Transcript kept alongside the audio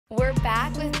We're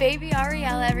back with baby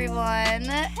Ariel, everyone.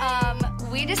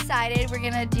 We decided we're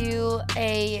gonna do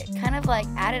a kind of like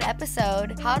added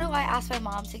episode. How do I ask my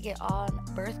mom to get on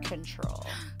birth control?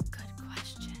 Good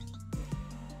question.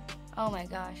 Oh my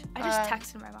gosh. I just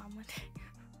texted my mom one day.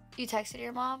 You texted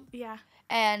your mom? Yeah.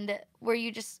 And were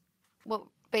you just,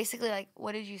 basically like,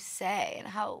 what did you say and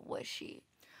how was she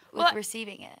with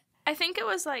receiving it? I think it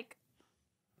was like,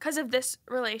 because of this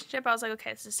relationship, I was like,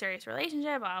 okay, this is a serious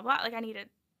relationship, blah, blah, blah. Like,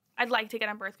 I'd like to get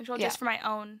on birth control just for my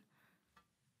own,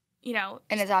 And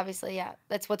it's obviously,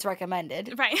 that's what's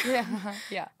recommended. Right.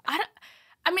 Yeah.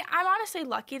 I'm honestly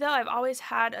lucky, though. I've always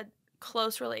had a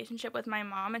close relationship with my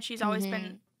mom, and she's always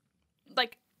been,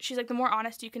 like, she's, like, the more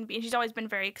honest you can be, and she's always been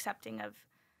very accepting of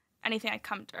anything I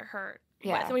come to her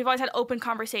with. And we've always had open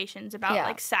conversations about,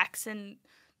 like, sex and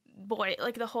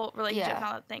like, the whole relationship and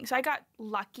all that thing. So I got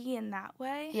lucky in that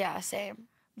way. Yeah, same.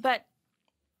 But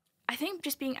I think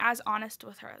just being as honest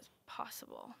with her as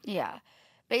possible. Yeah.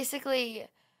 Basically,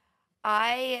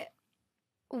 when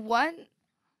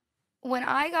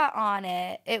I got on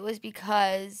it, it was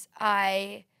because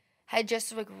I had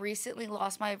just like recently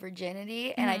lost my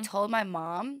virginity, and I told my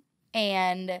mom,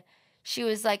 and she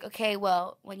was like, okay,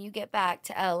 well, when you get back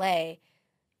to LA,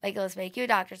 like, let's make you a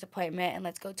doctor's appointment and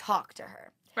let's go talk to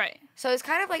her. Right. So it's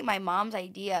kind of like my mom's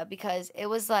idea, because it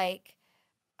was like,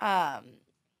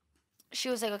 she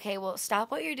was like, okay, well,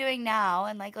 stop what you're doing now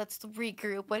and, like, let's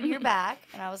regroup when you're back.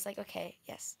 And I was like, okay,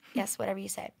 yes, whatever you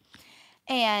say.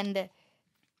 And,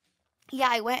 yeah,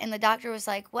 I went, and the doctor was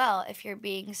like, well, if you're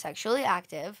being sexually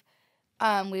active,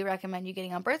 we recommend you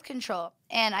getting on birth control.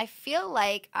 And I feel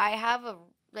like I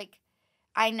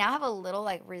now have a little,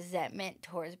 like, resentment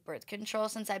towards birth control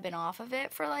since I've been off of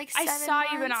it for, like, 7 months. I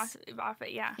saw you been off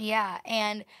it, yeah. Yeah,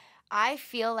 and I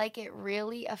feel like it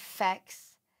really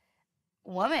affects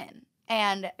women.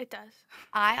 And it does.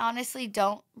 I honestly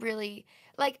don't really,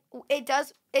 like, it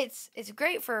does, it's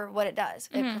great for what it does.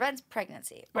 It prevents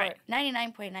pregnancy. Right.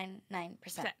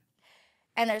 99.99%.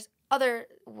 And there's other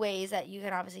ways that you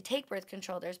can obviously take birth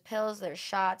control. There's pills, there's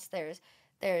shots, there's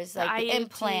like the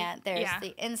implant, there's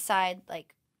the inside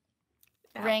like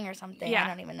ring or something. I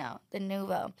don't even know. The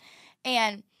Nuvo.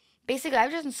 And basically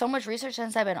I've just done so much research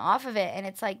since I've been off of it, and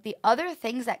it's like the other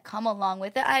things that come along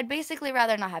with it, I'd basically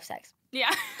rather not have sex.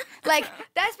 Yeah. Like,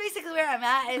 that's basically where I'm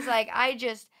at, is like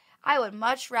I would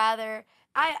much rather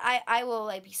I will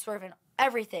like be swerving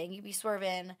everything. You be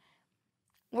swerving.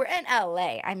 We're in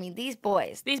LA. I mean, these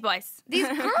boys. These girls.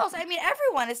 I mean,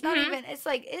 everyone. It's not even, it's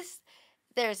like,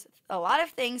 there's a lot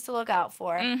of things to look out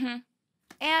for.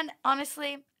 And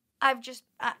honestly, I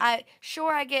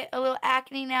get a little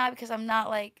acne now because I'm not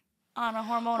like on a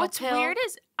hormonal pill. What's weird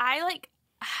is I like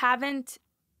haven't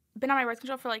been on my birth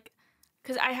control for like,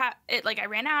 because I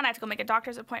ran out and I have to go make a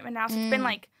doctor's appointment now. So it's been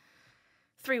like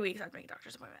 3 weeks I have to make a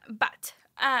doctor's appointment. But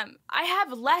I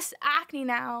have less acne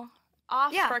now.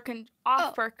 Birth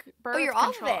control. You're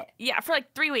off of it? Yeah, for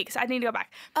like 3 weeks. I need to go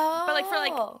back. Oh. But like for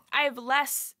like, I have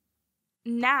less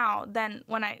now than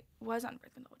when I was on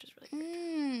birth control, which is really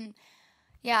weird.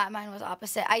 Yeah, mine was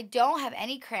opposite. I don't have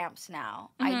any cramps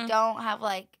now. I don't have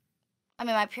like, I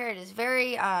mean, my period is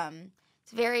very,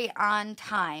 it's very on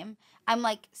time. I'm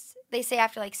like, they say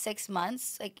after like 6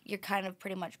 months, like you're kind of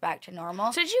pretty much back to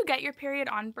normal. So did you get your period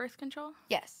on birth control?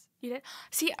 Yes. You did?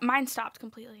 See, mine stopped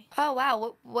completely. Oh,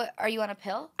 wow. What are you on a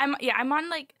pill? I'm on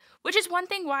like, which is one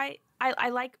thing why I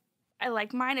like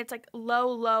mine. It's like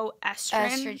low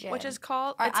estrogen, which is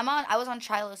called. I was on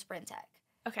Trilosprintec.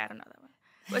 Okay, I don't know that one.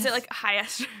 Was it like high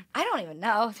estrogen? I don't even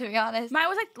know, to be honest. Mine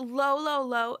was like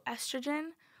low estrogen,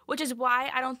 which is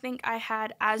why I don't think I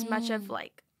had as much of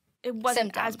like, it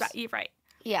wasn't symptoms. as bad. You're right.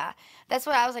 Yeah. That's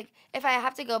what I was like, if I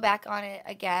have to go back on it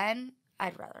again,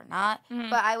 I'd rather not.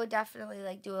 But I would definitely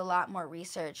like do a lot more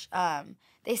research.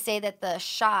 They say that the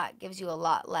shot gives you a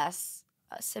lot less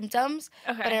symptoms,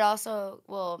 but it also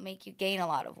will make you gain a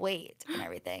lot of weight and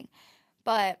everything.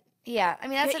 But yeah, I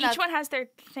mean, that's enough. Each one has their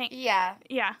thing. Yeah.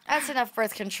 Yeah. That's enough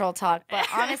birth control talk. But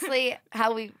honestly,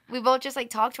 how we both just like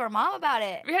talked to our mom about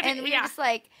it. And we were just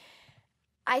like,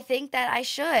 I think that I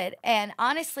should. And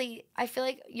honestly, I feel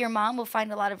like your mom will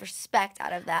find a lot of respect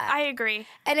out of that. I agree.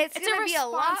 And it's going to be a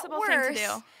lot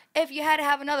worse if you had to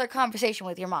have another conversation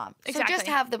with your mom. Exactly. So just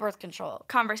have the birth control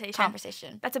conversation.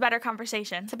 That's a better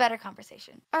conversation. It's a better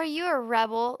conversation. Are you a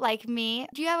rebel like me?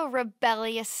 Do you have a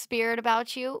rebellious spirit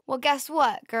about you? Well, guess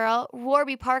what, girl?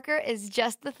 Warby Parker is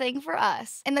just the thing for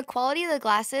us. And the quality of the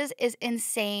glasses is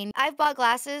insane. I've bought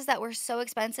glasses that were so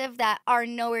expensive that are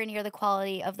nowhere near the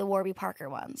quality of the Warby Parker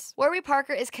ones. Warby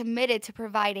Parker is committed to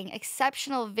providing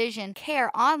exceptional vision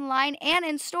care online and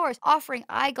in stores, offering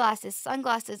eyeglasses,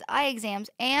 sunglasses, eye exams,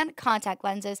 and and contact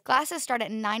lenses. Glasses start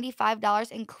at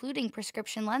 $95, including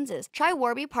prescription lenses. Try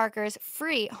Warby Parker's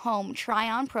free home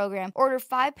try-on program. Order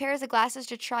 5 pairs of glasses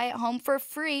to try at home for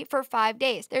free for 5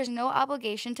 days. There's no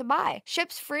obligation to buy.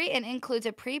 Ships free and includes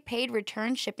a prepaid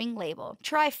return shipping label.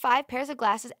 Try 5 pairs of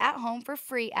glasses at home for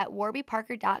free at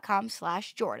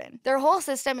warbyparker.com/Jordan. Their whole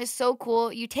system is so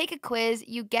cool. You take a quiz,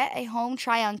 you get a home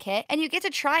try-on kit, and you get to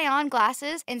try on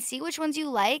glasses and see which ones you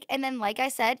like. And then, like I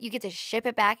said, you get to ship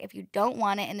it back if you don't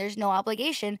want it, and there's no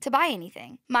obligation to buy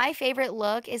anything. My favorite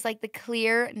look is like the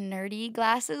clear, nerdy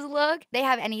glasses look. They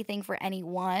have anything for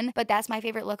anyone, but that's my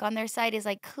favorite look on their site is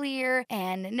like clear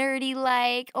and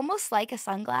nerdy-like, almost like a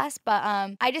sunglass. But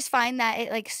I just find that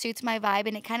it like suits my vibe,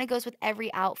 and it kind of goes with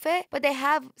every outfit, but they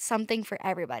have something for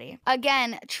everybody.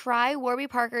 Again, try Warby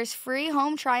Parker's free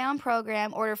home try-on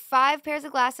program. Order 5 pairs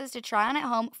of glasses to try on at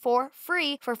home for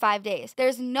free for 5 days.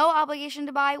 There's no obligation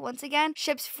to buy. Once again,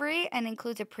 ships free and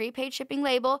includes a prepaid shipping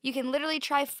label. You can literally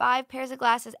try 5 pairs of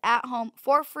glasses at home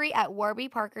for free at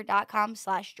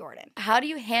warbyparker.com/Jordan. How do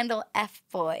you handle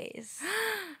F-boys?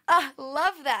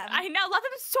 Love them. I know, love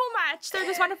them so much. They're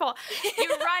just wonderful. You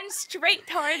run straight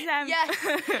towards them. Yes.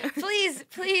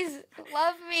 Please,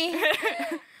 love me.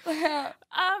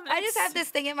 I just have this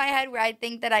thing in my head where I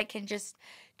think that I can just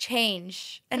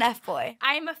change an F-boy.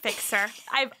 I'm a fixer.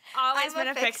 I've always been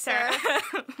a fixer.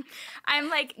 I'm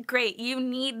like, great, you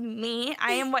need me.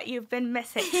 I am what you've been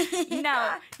missing.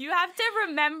 No, you have to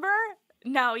remember.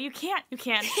 No, you can't. You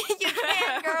can't. You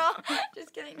can't, girl.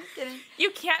 Just kidding. You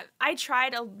can't. I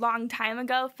tried a long time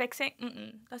ago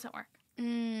fixing. Doesn't work.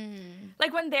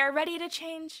 Like when they're ready to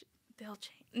change, they'll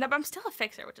change. No, but I'm still a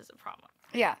fixer, which is a problem.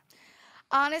 Yeah.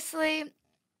 Honestly,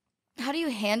 how do you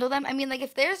handle them? I mean, like,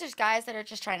 if there's just guys that are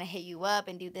just trying to hit you up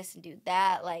and do this and do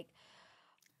that, like...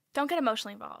 Don't get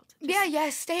emotionally involved.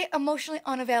 Stay emotionally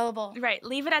unavailable. Right,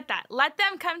 leave it at that. Let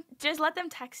them come, just let them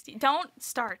text you. Don't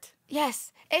start.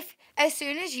 Yes. As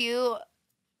soon as you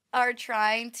are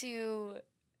trying to...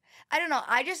 I don't know,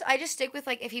 I just stick with,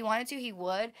 like, if he wanted to, he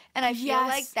would. And I feel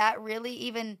like that really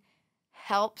even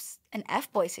helps an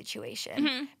F-boy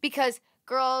situation. Because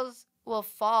girls will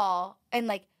fall and,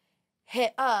 like,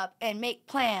 hit up and make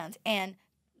plans and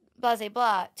blah, blah,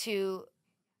 blah to,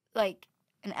 like,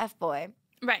 an F-boy.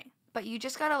 Right. But you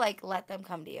just gotta, like, let them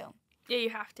come to you. Yeah, you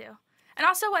have to. And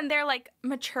also when they're, like,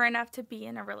 mature enough to be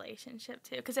in a relationship,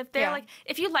 too. Because if they're, like,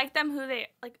 if you like them who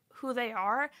they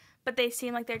are, but they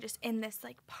seem like they're just in this,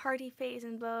 like, party phase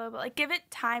and blah, blah, blah. Like, give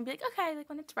it time. Be like, okay, like,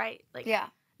 when it's right. Like,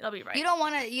 it'll be right. You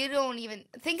don't even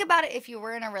think about it if you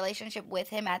were in a relationship with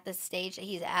him at the stage that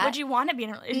he's at. Would you want to be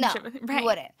in a relationship with him? Right. You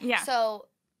wouldn't. Yeah. So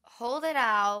hold it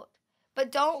out,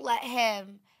 but don't let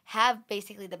him have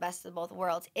basically the best of both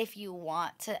worlds. If you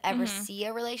want to ever see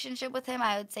a relationship with him,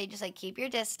 I would say just, like, keep your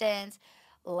distance,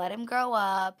 let him grow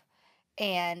up,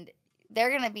 and they're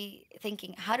going to be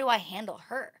thinking, how do I handle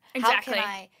her? Exactly. How can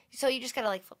I? So you just got to,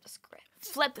 like, flip the script.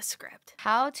 Flip the script.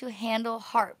 How to handle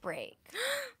heartbreak.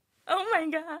 Oh, my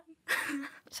God.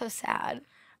 So sad.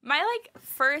 My, like,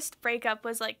 first breakup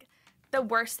was, like, the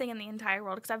worst thing in the entire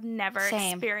world because I've never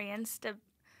experienced a...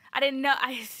 I didn't know...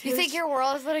 You think your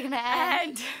world is literally going to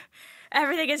end? And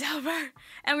everything is over.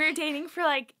 And we were dating for,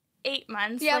 like, 8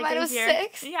 months. Yeah, like, mine was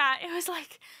 6. Yeah, it was,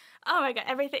 like... Oh, my God,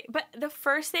 everything. But the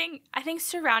first thing, I think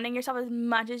surrounding yourself as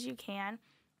much as you can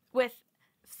with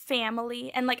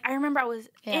family. And, like, I remember I was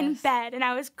in bed and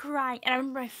I was crying. And I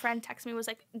remember my friend texted me, was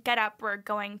like, get up, we're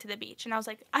going to the beach. And I was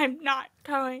like, I'm not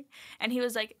going. And he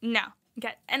was like, no,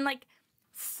 and, like,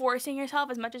 forcing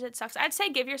yourself as much as it sucks. I'd say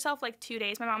give yourself, like, 2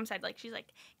 days. My mom said, like, she's like,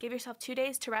 give yourself 2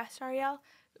 dadays to rest, Ariel.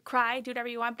 Cry, do whatever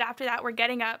you want. But after that, we're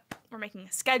getting up. We're making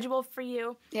a schedule for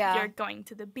you. Yeah. You're going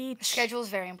to the beach. A schedule is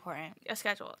very important. A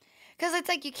schedule. Because it's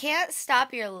like you can't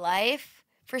stop your life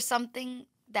for something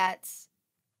that's,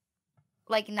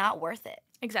 like, not worth it.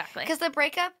 Exactly. Because the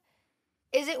breakup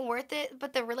isn't worth it,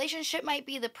 but the relationship might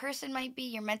be, the person might be,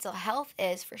 your mental health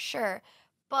is for sure.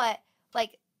 But,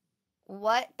 like,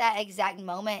 what that exact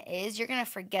moment is, you're going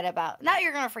to forget about. Not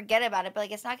you're going to forget about it, but,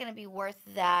 like, it's not going to be worth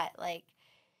that, like,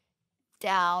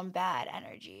 down bad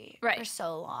energy for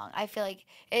so long. I feel like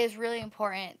it is really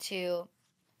important to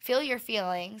feel your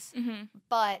feelings,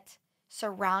 but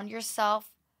surround yourself,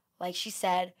 like she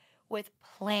said, with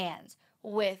plans,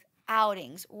 with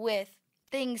outings, with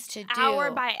things to do.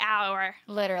 Hour by hour.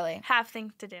 Literally. Have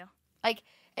things to do. Like,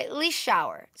 at least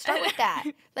shower. Start with that.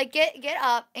 Like, get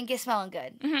up and get smelling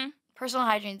good. Personal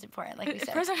hygiene is important, like we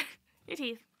said. Your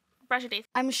teeth. brush your teeth.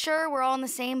 I'm sure we're all in the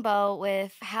same boat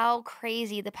with how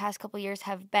crazy the past couple years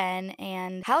have been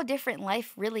and how different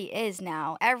life really is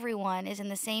now. Everyone is in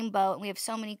the same boat. We have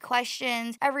so many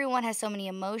questions. Everyone has so many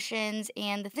emotions.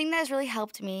 And the thing that has really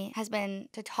helped me has been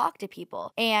to talk to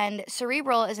people. And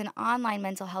Cerebral is an online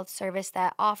mental health service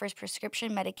that offers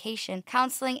prescription medication,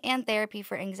 counseling, and therapy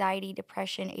for anxiety,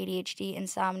 depression, ADHD,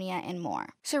 insomnia, and more.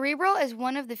 Cerebral is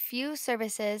one of the few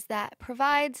services that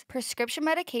provides prescription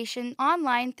medication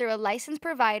online through a licensed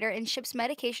provider and ships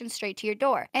medication straight to your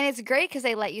door. And it's great because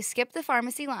they let you skip the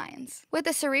pharmacy lines. With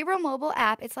the Cerebral mobile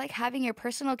app, it's like having your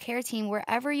personal care team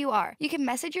wherever you are. You can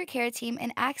message your care team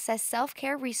and access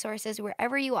self-care resources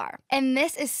wherever you are. And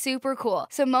this is super cool.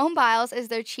 Simone Biles is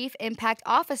their Chief Impact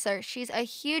Officer. She's a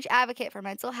huge advocate for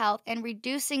mental health and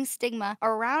reducing stigma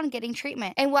around getting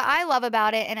treatment. And what I love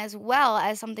about it, and as well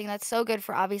as something that's so good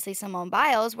for obviously Simone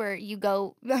Biles, where you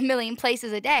go a million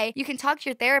places a day, you can talk to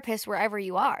your therapist wherever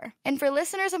you are. And for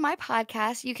listeners of my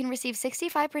podcast, you can receive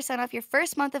 65% off your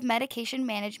first month of medication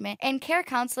management and care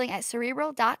counseling at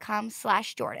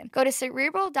Cerebral.com/Jordan. Go to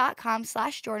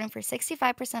Cerebral.com/Jordan for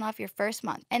 65% off your first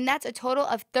month. And that's a total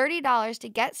of $30 to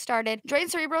get started. Join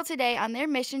Cerebral today on their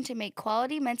mission to make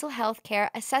quality mental health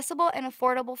care accessible and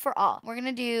affordable for all. We're going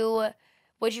to do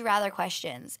would you rather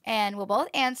questions, and we'll both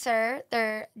answer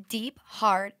their deep,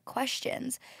 hard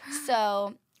questions.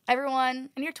 So, everyone.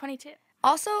 And you're 22.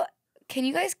 Also, can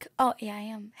you guys, oh, yeah, I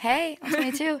am. Hey, I'm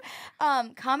 22.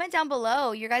 Comment down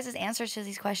below your guys' answers to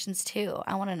these questions, too.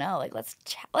 I want to know. Like, let's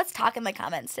talk in the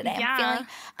comments today. Yeah.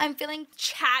 I'm feeling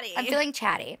Chatty. I'm feeling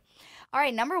chatty. All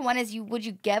right, number one is would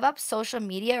you give up social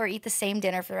media or eat the same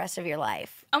dinner for the rest of your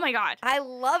life? Oh, my God. I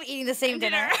love eating the same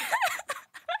dinner.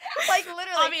 Like,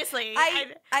 literally. Obviously.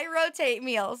 I rotate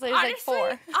meals. There's honestly,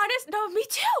 like 4. No, me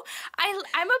too.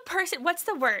 I'm a person. What's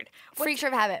the word? Creature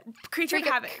of habit. Creature of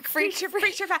habit. Creature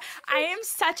of habit. I am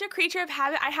such a creature of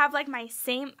habit. I have like my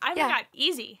same. Oh my God,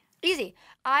 easy. Easy.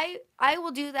 I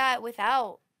will do that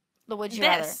without the would you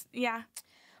rather. Yeah.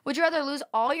 Would you rather lose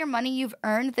all your money you've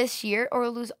earned this year or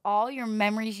lose all your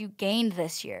memories you gained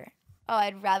this year? Oh,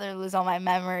 I'd rather lose all my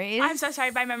memories. I'm so sorry,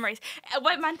 by memories.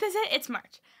 What month is it? It's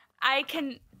March.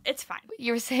 It's fine.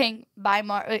 You were saying by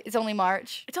March. It's only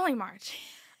March. It's only March.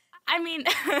 I mean.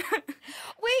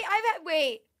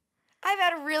 I've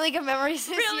had really good memories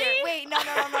this year. Wait, no.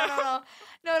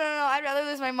 I'd rather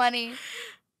lose my money.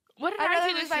 What did I'd I rather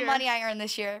do lose this my year? money I earned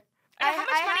this year. How much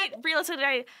money realistically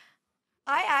did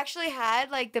I actually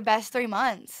had like the best 3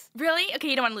 months. Really? Okay,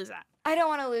 you don't want to lose that. I don't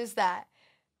want to lose that.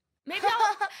 Maybe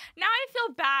now I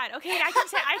feel bad. Okay, I can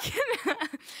say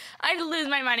I'd lose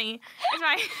my money. It's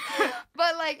my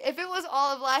But like if it was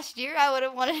all of last year, I would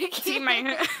have wanted to keep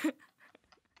my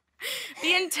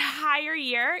the entire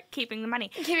year keeping the money.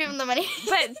 Keeping the money.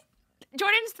 But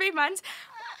Jordan's 3 months,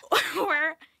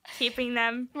 we're keeping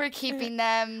them. We're keeping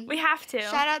them. We have to.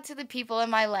 Shout out to the people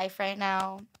in my life right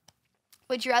now.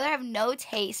 Would you rather have no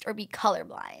taste or be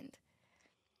colorblind?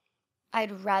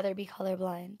 I'd rather be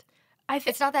colorblind.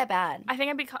 It's not that bad. I think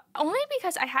I'd be only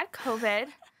because I had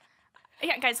COVID.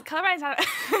 Yeah, guys, colorblind is not.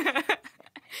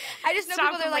 I just know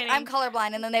people that are like, I'm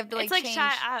colorblind, and then they have to like change. It's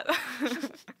like, shut up.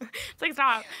 It's like,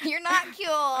 stop. You're not cool.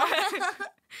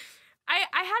 I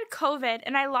had COVID,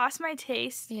 and I lost my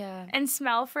taste and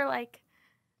smell for like,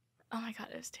 oh my God,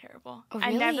 it was terrible. Oh,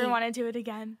 really? I never want to do it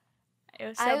again. It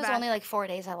was so bad. only like 4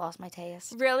 days I lost my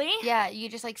taste. Really? Yeah, you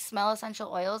just like smell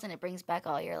essential oils, and it brings back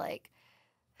all your like.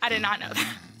 I did not know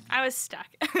that. I was stuck.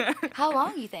 How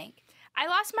long you think? I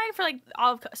lost mine for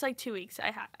like 2 weeks.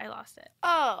 I lost it.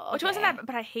 Oh, okay. Which wasn't that,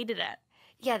 but I hated it.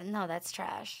 Yeah, no, that's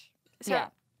trash. So, yeah.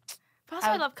 But also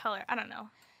I love color. I don't know.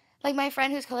 Like my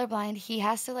friend who's colorblind, he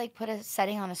has to like put a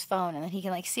setting on his phone and then he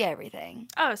can like see everything.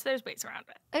 Oh, so there's ways around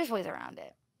it. There's ways around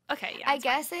it. Okay, yeah. I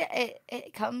guess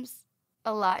it comes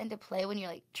a lot into play when you're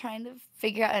like trying to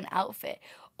figure out an outfit.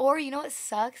 Or you know what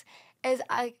sucks is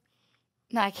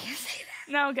no, I can't say that.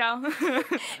 No, go.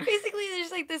 Basically,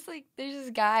 there's this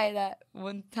guy that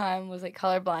one time was like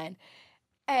colorblind,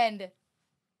 and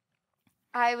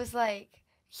I was like,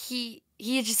 he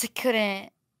just like,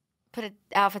 couldn't put an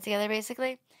outfit together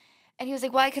basically, and he was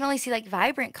like, well, I can only see like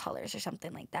vibrant colors or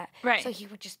something like that. Right. So he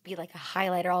would just be like a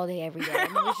highlighter all day, every day, and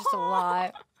it was just a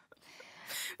lot.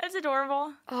 That's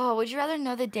adorable. Oh, would you rather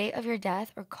know the date of your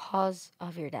death or cause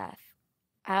of your death?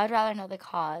 I would rather know the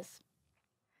cause.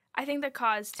 I think the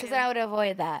cause, too. Because I would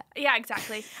avoid that. Yeah,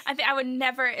 exactly. I think I would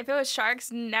never, if it was sharks,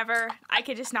 I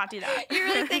could just not do that. You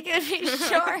really think it would be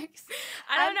sharks?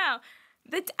 I don't know.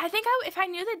 I think if I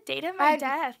knew the date of my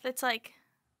death, it's like.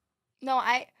 No,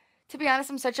 to be honest,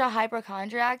 I'm such a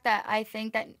hypochondriac that I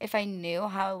think that if I knew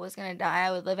how I was going to die,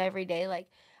 I would live every day like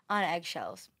on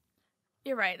eggshells.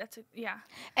 You're right. Yeah.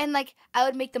 And, like, I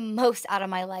would make the most out of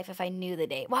my life if I knew the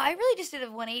date. Well, I really just did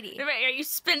a 180. Right, are you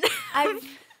spin?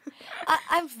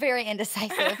 I'm very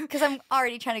indecisive because I'm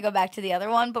already trying to go back to the other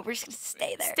one, but we're just going to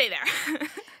stay there. Stay there.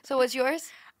 So what's yours?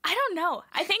 I don't know.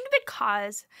 I think the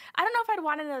cause, I don't know if I'd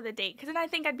want to know the date because then I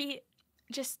think I'd be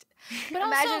just. But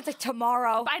imagine also, it's like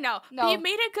tomorrow. I know. No. But you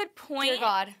made a good point. Dear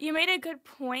God. You made a good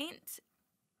point.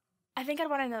 I think I'd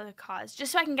want to know the cause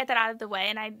just so I can get that out of the way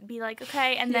and I'd be like,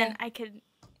 okay, and then I could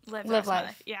live the rest of my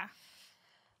life. Yeah.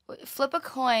 Flip a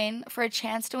coin for a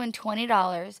chance to win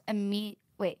 $20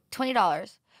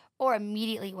 $20 or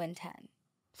immediately win 10.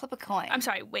 Flip a coin. I'm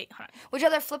sorry, wait, hold on. Would you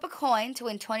rather flip a coin to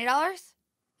win $20,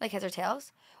 like heads or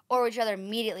tails, or would you rather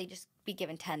immediately just be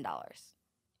given $10?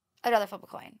 I'd rather flip a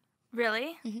coin.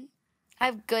 Really? Mm-hmm. I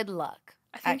have good luck.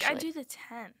 I think actually. I'd do the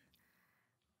 10.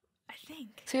 I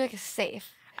think. So you're like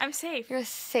safe. I'm safe. You're a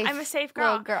safe. I'm a safe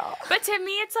girl. Little girl. But to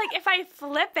me, it's like if I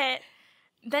flip it,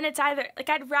 then it's either like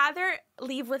I'd rather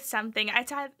leave with something.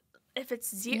 If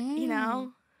it's zero, you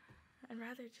know, I'd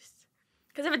rather just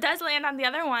because if it does land on the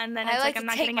other one, then it's like I'm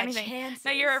not getting anything. Chances.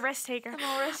 No, you're a risk taker.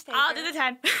 I'm a risk taker. I'll do the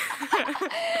 10.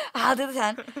 I'll do the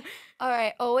 10. All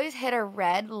right. Always hit a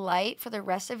red light for the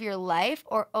rest of your life,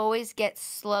 or always get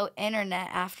slow internet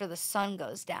after the sun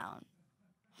goes down.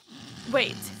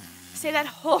 Wait. Say that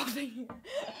whole thing.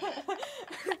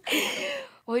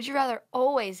 Would you rather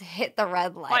always hit the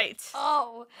red light?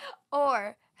 Oh,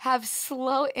 or have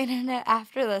slow internet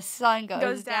after the sun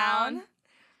goes down?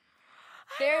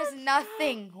 There's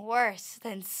nothing worse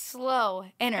than slow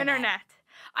internet.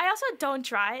 I also don't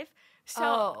drive,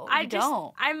 so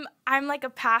I'm like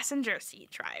a passenger seat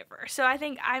driver, so I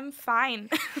think I'm fine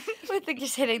with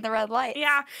just hitting the red light.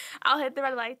 Yeah, I'll hit the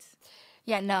red lights.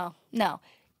 Yeah, no.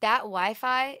 That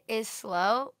Wi-Fi is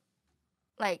slow.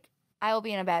 Like, I will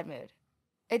be in a bad mood.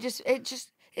 It's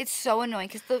so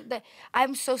annoying because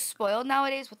I'm so spoiled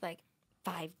nowadays with like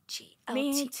 5G,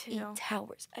 LTE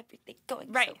towers, everything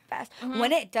going so fast. Mm-hmm.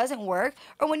 When it doesn't work,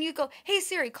 or when you go, hey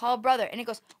Siri, call brother, and it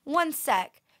goes 1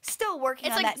 sec. Still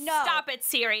working on that. No. Stop it,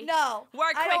 Siri. No.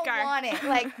 Work quicker. I don't want it.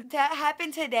 Like, that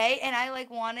happened today, and I, like,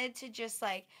 wanted to just,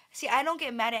 like... See, I don't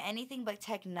get mad at anything, but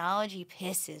technology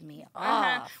pisses me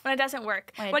off. When it doesn't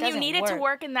work. When you need it to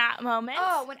work in that moment.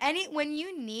 Oh, when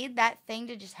you need that thing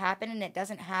to just happen and it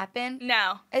doesn't happen.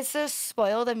 No. It's so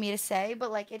spoiled of me to say, but,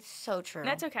 like, it's so true.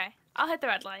 That's okay. I'll hit the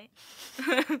red light.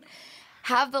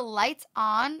 Have the lights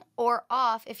on or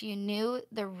off if you knew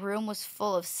the room was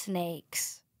full of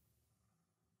snakes.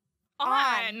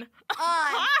 On.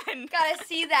 Gotta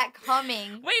see that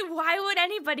coming. Wait, why would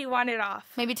anybody want it off?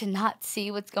 Maybe to not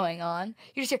see what's going on.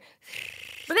 You just hear...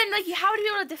 But then, like, how would you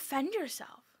be able to defend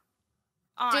yourself?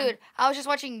 On. Dude, I was just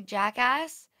watching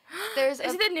Jackass. Is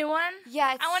it the new one?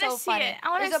 Yeah, it's I want to so see funny. it. I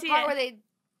want to see it. There's a part where they...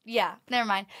 Yeah, never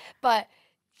mind. But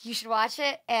you should watch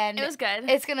it, and... It was good.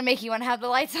 It's gonna make you want to have the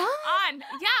lights on.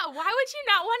 Yeah, why would you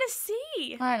not want to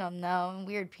see? I don't know.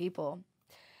 Weird people.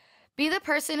 Be the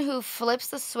person who flips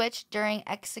the switch during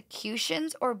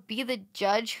executions, or be the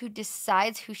judge who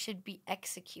decides who should be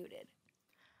executed.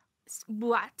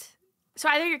 What? So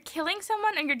either you're killing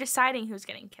someone or you're deciding who's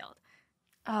getting killed.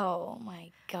 Oh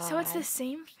my God. So it's the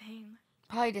same thing.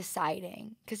 Probably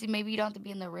deciding. Because maybe you don't have to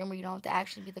be in the room, or you don't have to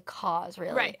actually be the cause,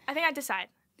 really. Right. I think I'd decide.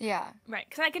 Yeah. Right.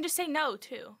 Because I can just say no,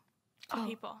 too, to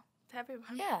people. To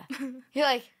everyone. Yeah. You're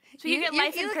like... So you get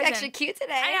life in prison. You look extra cute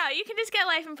today. I know. You can just get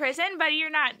life in prison, but you're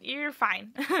not. You're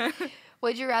fine.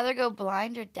 Would you rather go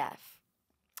blind or deaf?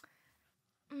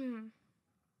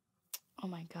 Oh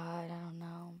my God, I don't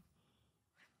know.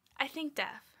 I think deaf.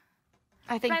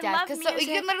 I think deaf because you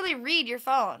can literally read your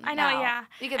phone. I know, yeah.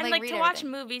 You can and like read to watch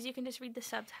everything. movies, you can just read the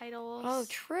subtitles. Oh,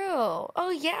 true.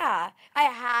 Oh yeah, I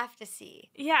have to see.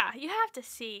 Yeah, you have to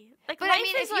see. Like, but I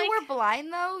mean, if you were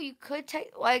blind though, you could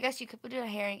take. Well, I guess you could put a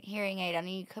hearing aid on.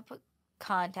 You could put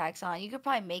contacts on. You could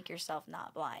probably make yourself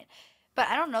not blind. But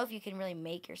I don't know if you can really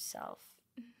make yourself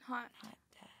not deaf.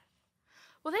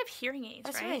 Well, they have hearing aids,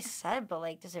 That's right? what I said, but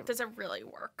like, does it really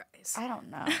work, guys? I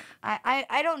don't know.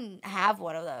 I don't have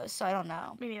one of those, so I don't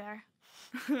know. Me neither.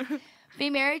 Be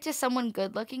married to someone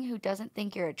good-looking who doesn't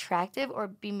think you're attractive, or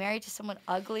be married to someone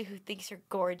ugly who thinks you're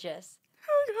gorgeous.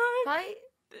 Oh God. Right?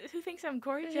 Who thinks I'm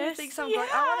gorgeous? Who thinks I'm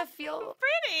gorgeous? I want to feel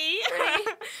pretty.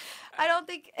 I don't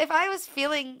think if I was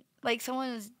feeling like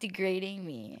someone was degrading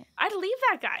me, I'd leave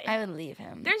that guy. I would leave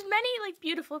him. There's many like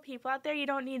beautiful people out there. You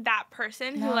don't need that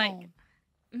person who like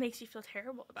makes you feel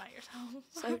terrible about yourself.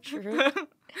 So true.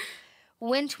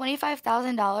 Win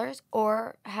 $25,000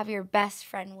 or have your best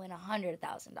friend win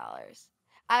 $100,000.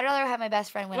 I'd rather have my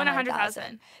best friend win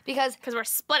 $100,000 because we're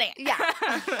splitting. Yeah.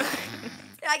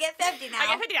 I get 50 now. I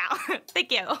get 50 now.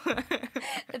 Thank you.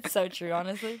 It's so true,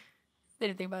 honestly.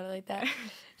 Didn't think about it like that.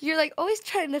 You're like always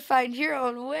trying to find your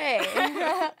own way.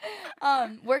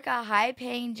 Work a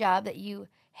high-paying job that you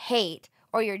hate,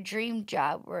 or your dream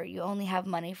job where you only have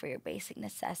money for your basic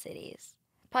necessities.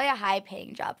 Probably a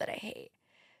high-paying job that I hate.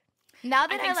 Now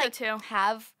that I like so too.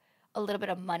 have a little bit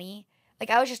of money, like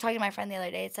I was just talking to my friend the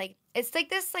other day. It's like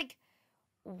this like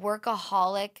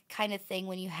workaholic kind of thing.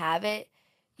 When you have it,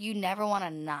 you never want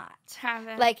to not have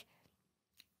it. Like,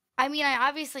 I mean, I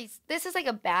obviously this is like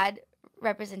a bad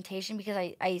representation because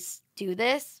I do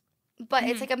this, but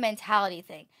it's like a mentality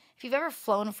thing. If you've ever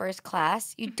flown first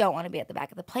class, you don't want to be at the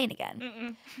back of the plane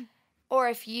again. Or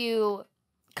if you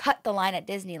cut the line at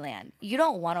Disneyland, you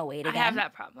don't want to wait again. I have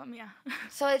that problem, yeah.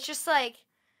 So it's just like,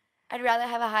 I'd rather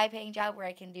have a high-paying job where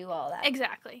I can do all that.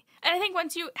 Exactly. And I think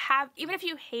once you have, even if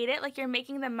you hate it, like you're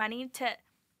making the money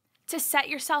to set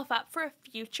yourself up for a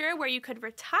future where you could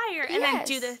retire and then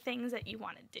do the things that you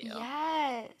want to do.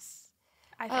 Yes.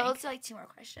 I think. Let's do like 2 more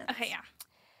questions. Okay, yeah.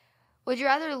 Would you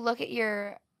rather let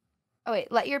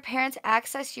your parents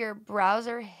access your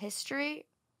browser history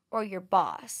or your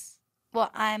boss? Well,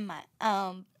 I'm my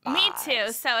own boss. Me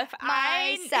too. So if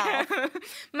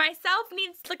myself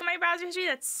needs to look at my browser history,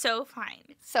 that's so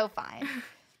fine. So fine.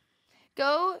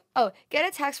 Get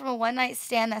a text from a one-night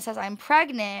stand that says I'm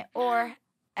pregnant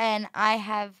and I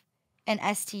have an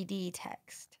STD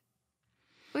text.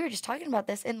 We were just talking about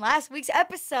this in last week's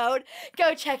episode.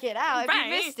 Go check it out if you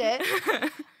missed it.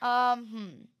 I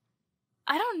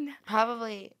don't know.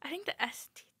 Probably. I think the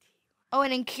STD. Oh,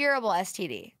 an incurable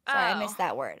STD. Sorry, I missed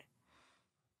that word.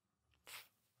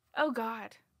 Oh,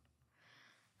 God.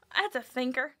 That's a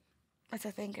thinker. That's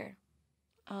a thinker.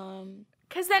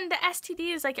 Because then the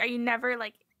STD is like, are you never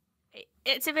like,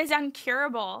 if it's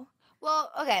incurable.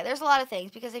 Well, okay, there's a lot of things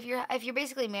because if you're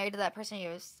basically married to that person,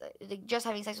 you're just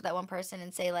having sex with that one person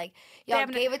and say like y'all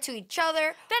gave it to each other,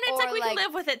 then it's like we can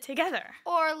live with it together.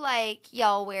 Or like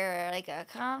y'all wear like a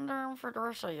condom for the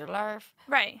rest of your life,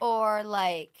 right? Or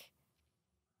like,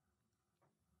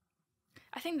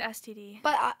 I think the STD.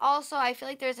 But also, I feel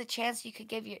like there's a chance you could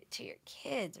give to your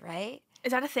kids, right?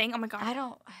 Is that a thing? Oh my God.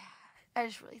 I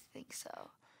just really think so.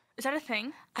 Is that a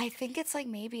thing? I think it's like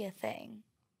maybe a thing.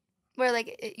 Where,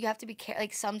 like, you have to be careful.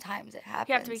 Like, sometimes it happens.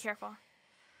 You have to be careful.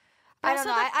 I don't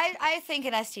know. I think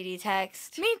an STD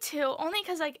text. Me too. Only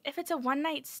because, like, if it's a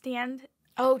one-night stand.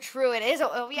 Oh, true. It is.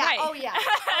 Oh, yeah. Right. Oh, yeah.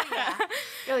 Oh, yeah.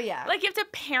 Oh, yeah. Like, you have to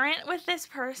parent with this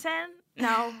person?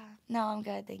 No. No, I'm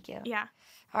good. Thank you. Yeah.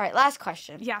 All right. Last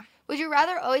question. Yeah. Would you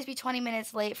rather always be 20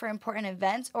 minutes late for important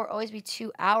events or always be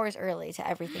 2 hours early to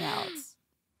everything else?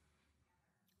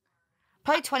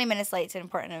 Probably 20 minutes late to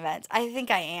important events. I think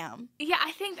I am. Yeah,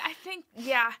 I think,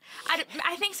 yeah.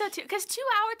 I think so, too. Because 2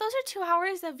 hours, those are 2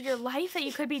 hours of your life that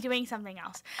you could be doing something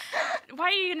else. Why are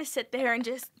you going to sit there and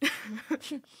just...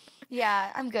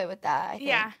 Yeah, I'm good with that, I think.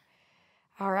 Yeah.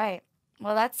 All right.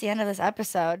 Well, that's the end of this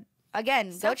episode.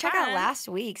 Again, go check out last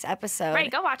week's episode. Right,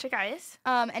 go watch it, guys.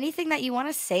 Anything that you want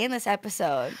to say in this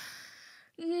episode?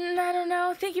 I don't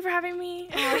know. Thank you for having me.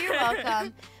 Oh, you're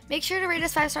welcome. Make sure to rate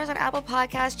us 5 stars on Apple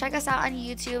Podcasts. Check us out on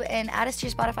YouTube and add us to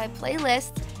your Spotify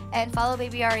playlist. And follow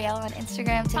Baby Ariel on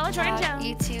Instagram, TikTok,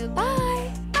 YouTube. Bye.